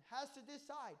person has to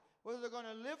decide whether they're going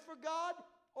to live for God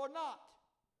or not.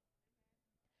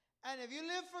 And if you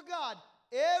live for God,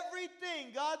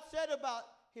 everything God said about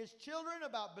His children,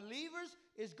 about believers,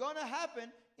 is going to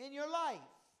happen in your life.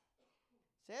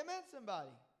 Say amen,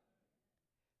 somebody.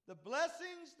 The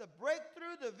blessings, the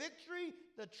breakthrough, the victory,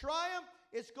 the triumph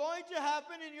is going to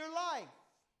happen in your life.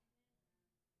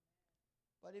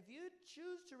 But if you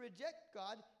choose to reject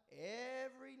God,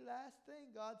 every last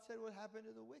thing God said would happen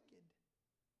to the wicked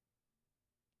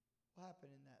will happen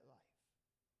in that life.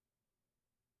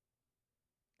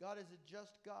 God is a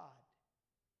just God.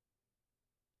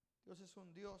 Dios es un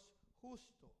Dios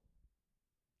justo.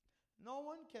 No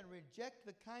one can reject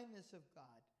the kindness of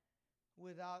God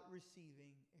without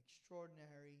receiving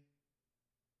extraordinary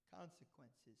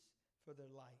consequences for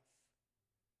their life.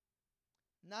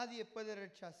 Nadie puede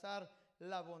rechazar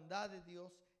la bondad de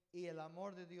Dios y el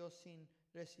amor de Dios sin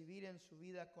recibir en su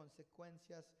vida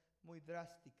consecuencias muy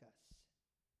drásticas.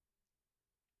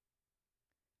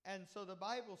 And so the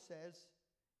Bible says,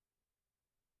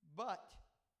 but,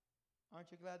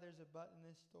 aren't you glad there's a but in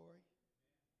this story?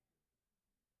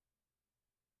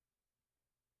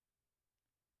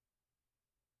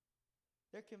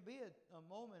 There can be a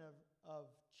moment of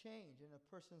change in a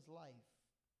person's life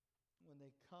when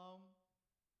they come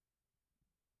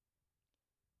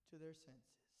to their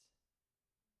senses.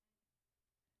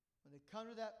 When they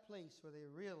come to that place where they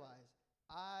realize,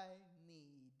 I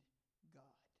need God.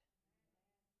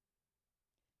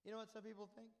 You know what some people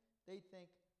think? They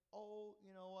think, oh,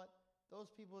 you know what?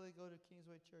 Those people that go to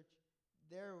Kingsway Church,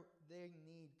 they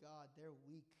need God. They're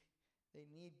weak. They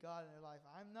need God in their life.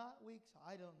 I'm not weak, so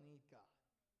I don't need God.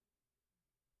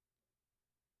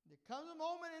 There comes a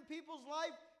moment in people's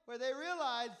life where they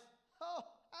realize, oh,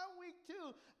 I'm weak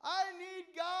too. I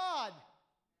need God.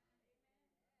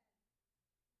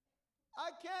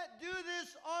 I can't do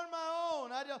this on my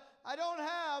own. I don't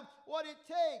have what it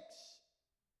takes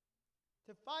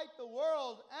to fight the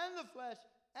world and the flesh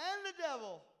and the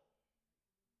devil.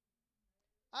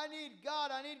 I need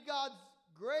God. I need God's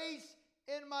grace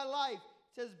in my life.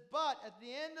 It says, but at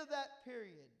the end of that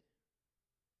period,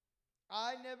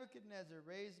 I, Nebuchadnezzar,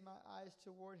 raised my eyes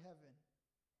toward heaven,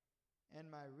 and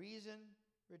my reason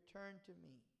returned to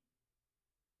me.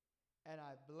 And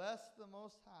I blessed the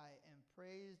Most High and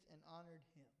praised and honored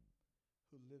him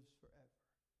who lives forever.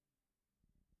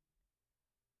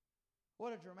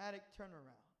 What a dramatic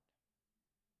turnaround.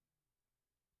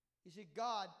 You see,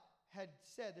 God had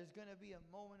said there's going to be a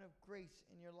moment of grace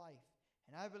in your life.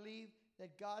 And I believe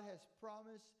that God has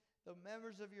promised the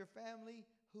members of your family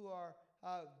who are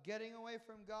getting away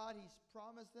from God, he's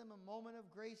promised them a moment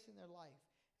of grace in their life.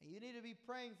 And you need to be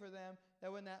praying for them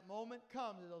that when that moment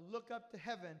comes, they'll look up to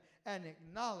heaven and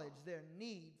acknowledge their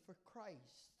need for Christ.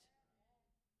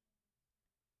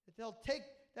 That they'll take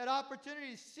that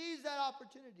opportunity, seize that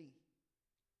opportunity.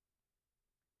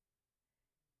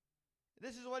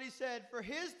 This is what he said, for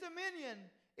his dominion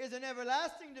is an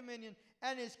everlasting dominion,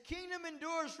 and his kingdom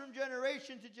endures from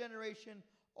generation to generation.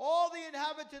 All the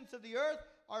inhabitants of the earth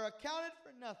are accounted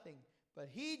for nothing, but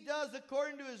he does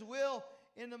according to his will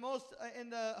in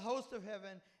the host of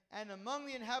heaven and among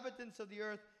the inhabitants of the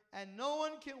earth, and no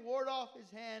one can ward off his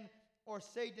hand or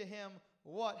say to him,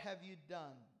 what have you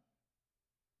done?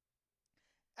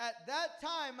 At that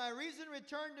time my reason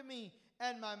returned to me,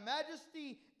 and my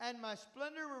majesty and my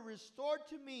splendor were restored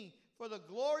to me for the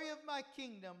glory of my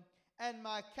kingdom, and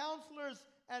my counselors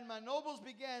and my nobles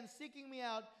began seeking me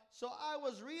out, so I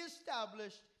was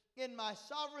reestablished in my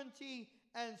sovereignty,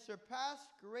 and surpassing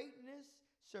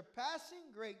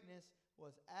greatness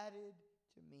was added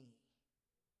to me.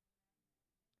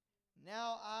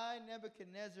 Now I,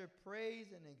 Nebuchadnezzar,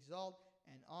 praise and exalt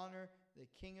and honor the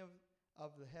King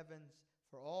of the heavens,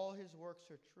 for all his works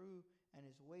are true, and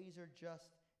his ways are just,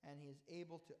 and he is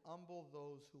able to humble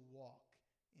those who walk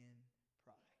in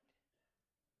pride.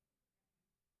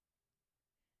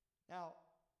 Now,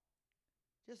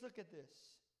 just look at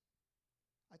this.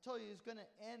 I told you it's going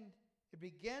to end. It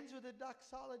begins with a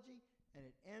doxology, and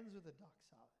it ends with a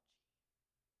doxology.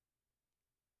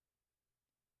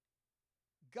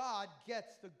 God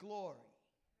gets the glory.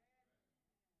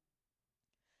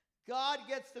 God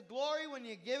gets the glory when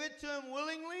you give it to him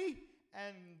willingly.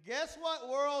 And guess what,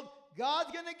 world?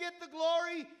 God's going to get the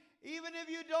glory even if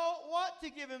you don't want to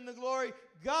give him the glory.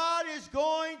 God is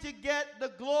going to get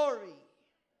the glory.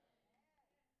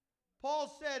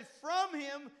 Paul said, from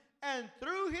him and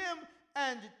through him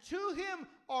and to him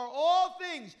are all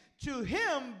things. To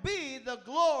him be the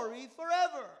glory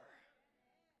forever.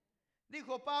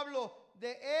 Dijo Pablo, de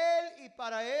él y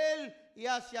para él y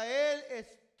hacia él es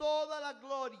toda la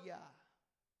gloria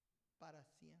para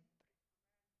siempre.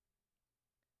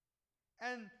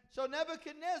 And so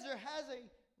Nebuchadnezzar has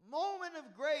a moment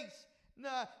of grace.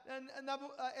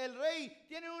 El rey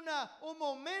tiene un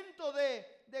momento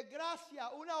de gracia,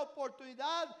 una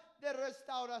oportunidad de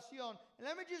restauración. And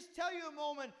let me just tell you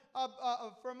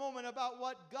for a moment about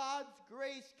what God's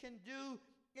grace can do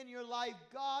in your life.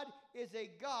 God is a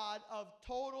God of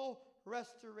total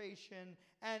restoration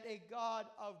and a God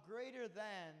of greater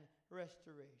than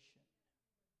restoration.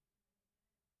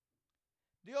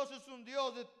 Dios es un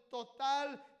Dios de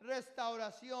total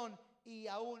restauración y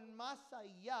aún más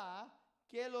allá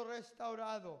que lo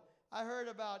restaurado. I heard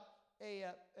about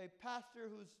a pastor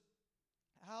whose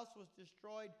house was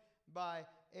destroyed by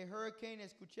a hurricane.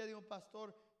 Escuché de un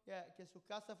pastor que su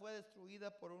casa fue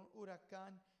destruida por un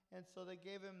huracán, and so they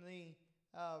gave him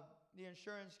the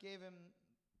insurance gave him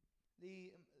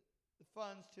the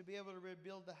funds to be able to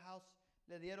rebuild the house.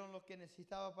 Le dieron lo que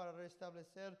necesitaba para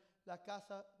restablecer la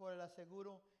casa por el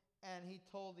aseguro, and he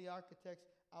told the architects,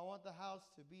 I want the house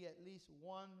to be at least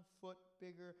 1 foot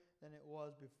bigger than it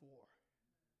was before.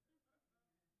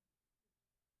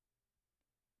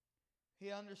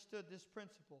 He understood this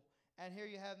principle. And here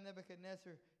you have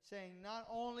Nebuchadnezzar saying, not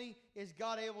only is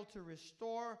God able to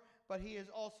restore, but he is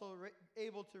also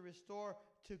able to restore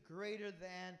to greater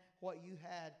than what you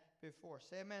had before.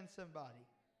 Say amen, somebody.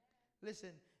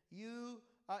 Listen,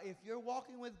 if you're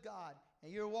walking with God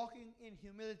and you're walking in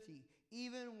humility,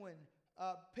 even when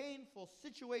painful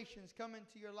situations come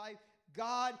into your life,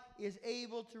 God is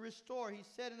able to restore. He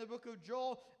said in the book of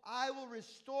Joel, I will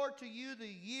restore to you the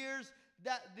years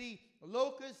that the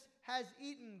locust has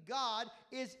eaten. God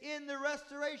is in the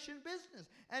restoration business.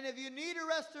 And if you need a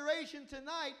restoration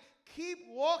tonight, keep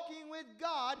walking with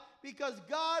God, because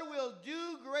God will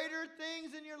do greater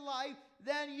things in your life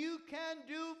than you can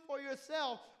do for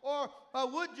yourself, or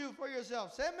would do for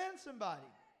yourself. Say amen, somebody.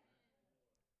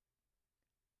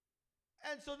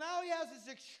 And so now he has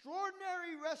this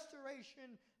extraordinary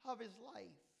restoration of his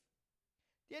life.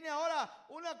 Tiene ahora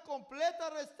una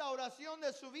completa restauración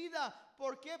de su vida.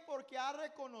 ¿Por qué? Porque ha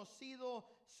reconocido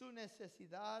su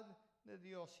necesidad de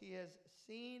Dios. He has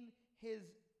seen his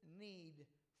need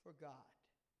for God.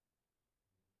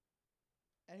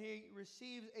 And he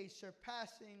receives a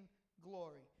surpassing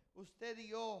glory. Usted y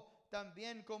yo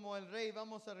también, como el rey,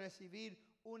 vamos a recibir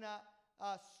una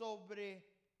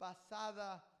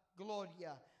sobrepasada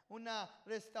gloria, una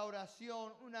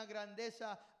restauración, una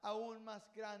grandeza aún más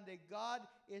grande. God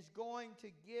is going to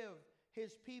give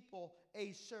his people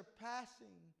a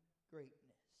surpassing greatness.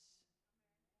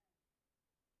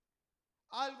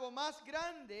 Algo más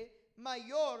grande,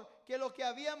 mayor que lo que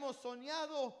habíamos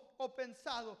soñado o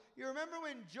pensado. You remember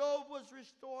when Job was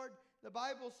restored? The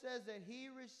Bible says that he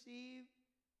received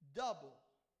double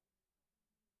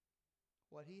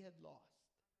what he had lost.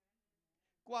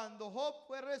 Cuando Job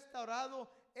fue restaurado,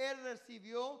 él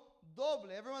recibió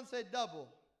doble. Everyone say double.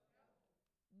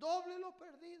 Doble lo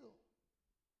perdido.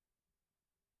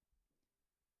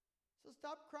 So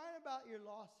stop crying about your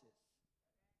losses.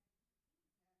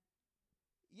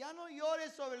 Ya no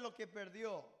llores sobre lo que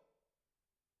perdió.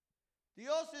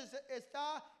 Dios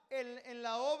está en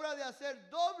la obra de hacer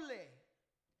doble.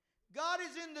 God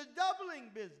is in the doubling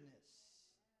business.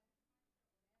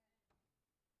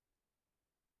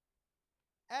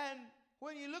 And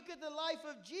when you look at the life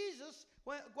of Jesus,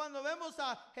 cuando vemos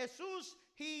a Jesús,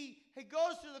 he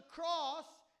goes to the cross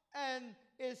and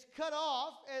is cut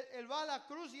off. Él va a la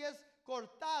cruz y es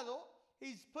cortado.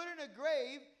 He's put in a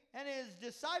grave, and his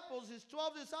disciples, his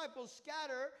 12 disciples,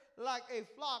 scatter like a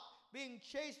flock being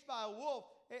chased by a wolf.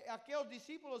 Aquellos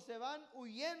discípulos se van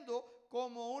huyendo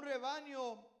como un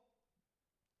rebaño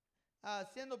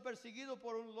siendo perseguido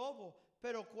por un lobo.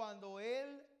 Pero cuando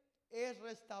él es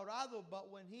restaurado, but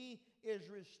when he is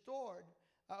restored,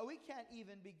 we can't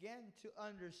even begin to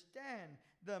understand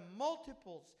the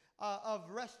multiples of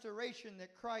restoration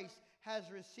that Christ has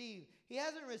received. He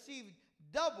hasn't received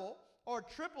double or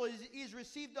triple. He's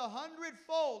received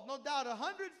 100-fold, no doubt,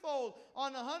 100-fold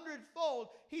on 100-fold.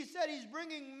 He said he's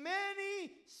bringing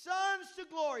many sons to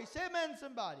glory. Say amen,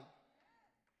 somebody.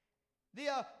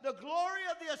 The glory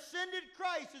of the ascended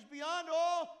Christ is beyond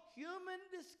all human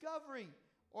discovery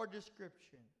or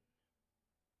description.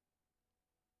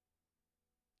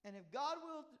 And if God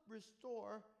will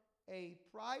restore a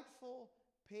prideful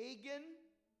pagan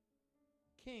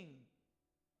king,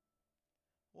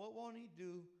 what won't he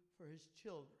do for his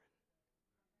children?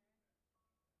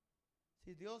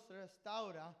 Si Dios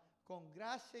restaura con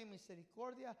gracia y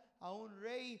misericordia a un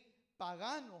rey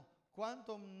pagano,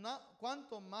 ¿cuánto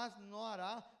más no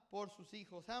hará por sus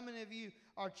hijos? How many of you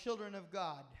are children of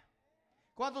God?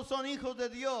 ¿Cuántos son hijos de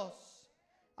Dios?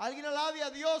 Alguien alabe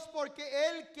a Dios porque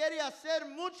Él quiere hacer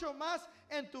mucho más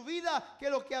en tu vida que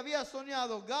lo que había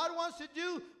soñado. God wants to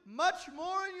do much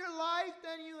more in your life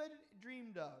than you had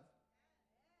dreamed of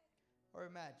or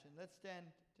imagined. Let's stand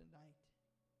tonight.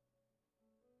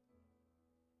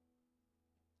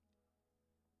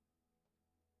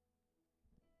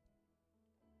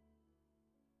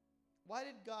 Why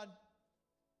did God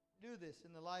do this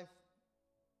in the life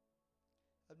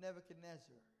of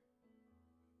Nebuchadnezzar?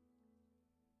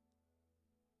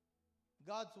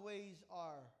 God's ways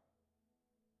are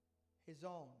his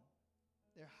own.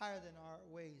 They're higher than our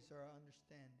ways or our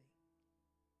understanding.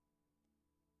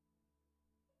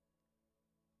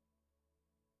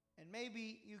 And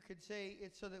maybe you could say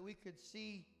it's so that we could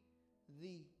see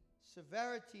the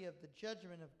severity of the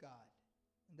judgment of God.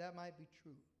 And that might be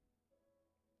true.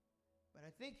 But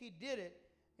I think he did it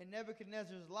in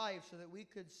Nebuchadnezzar's life so that we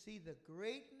could see the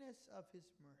greatness of his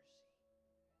mercy.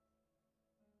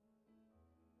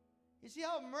 You see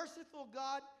how merciful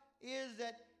God is,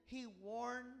 that he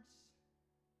warns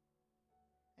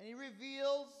and he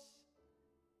reveals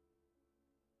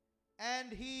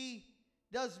and he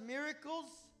does miracles.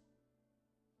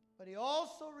 but He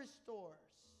also restores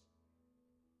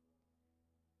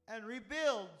and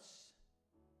rebuilds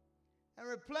and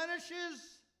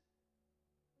replenishes.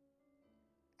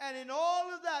 And in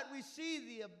all of that, we see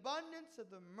the abundance of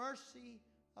the mercy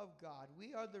of God.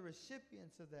 We are the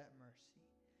recipients of that mercy,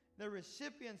 the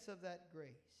recipients of that grace.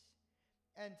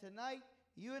 And tonight,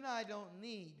 you and I don't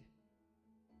need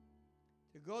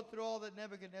to go through all that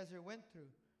Nebuchadnezzar went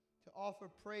through to offer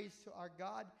praise to our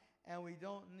God. And we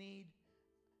don't need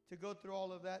to go through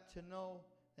all of that to know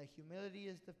that humility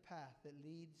is the path that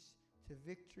leads to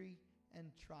victory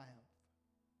and triumph.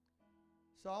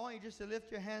 So I want you just to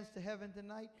lift your hands to heaven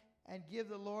tonight and give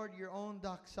the Lord your own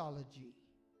doxology,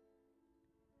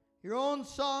 your own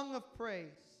song of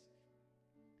praise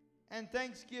and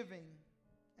thanksgiving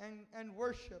and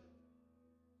worship.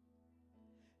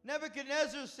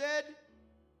 Nebuchadnezzar said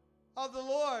of the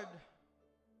Lord,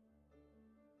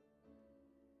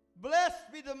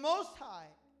 "Blessed be the Most High,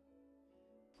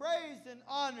 praised and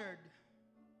honored,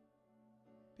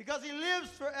 because He lives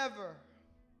forever.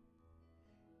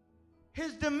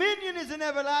 His dominion is an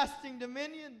everlasting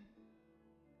dominion,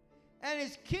 and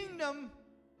His kingdom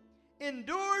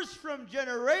endures from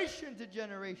generation to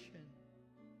generation.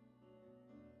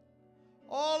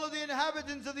 All of the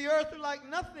inhabitants of the earth are like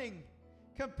nothing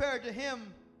compared to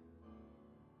Him,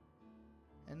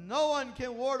 and no one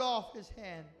can ward off His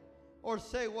hand or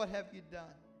say, 'What have you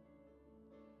done?'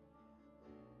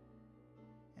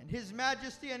 And His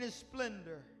majesty and His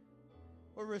splendor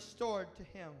were restored to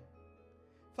Him."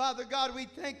 Father God, we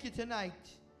thank You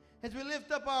tonight as we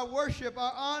lift up our worship,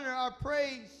 our honor, our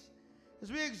praise,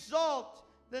 as we exalt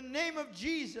the name of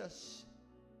Jesus.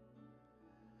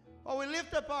 While we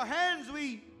lift up our hands,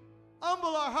 we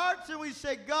humble our hearts and we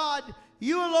say, "God,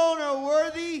 You alone are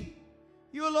worthy.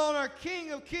 You alone are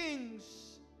King of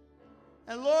kings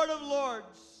and Lord of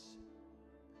lords.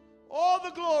 All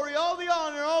the glory, all the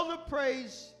honor, all the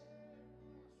praise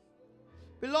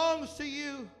belongs to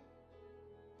You.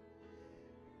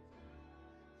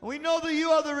 We know that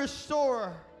You are the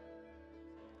restorer.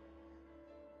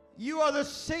 You are the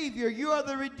Savior. You are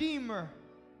the Redeemer.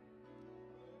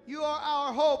 You are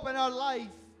our hope and our life.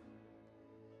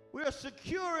 We are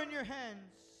secure in Your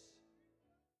hands.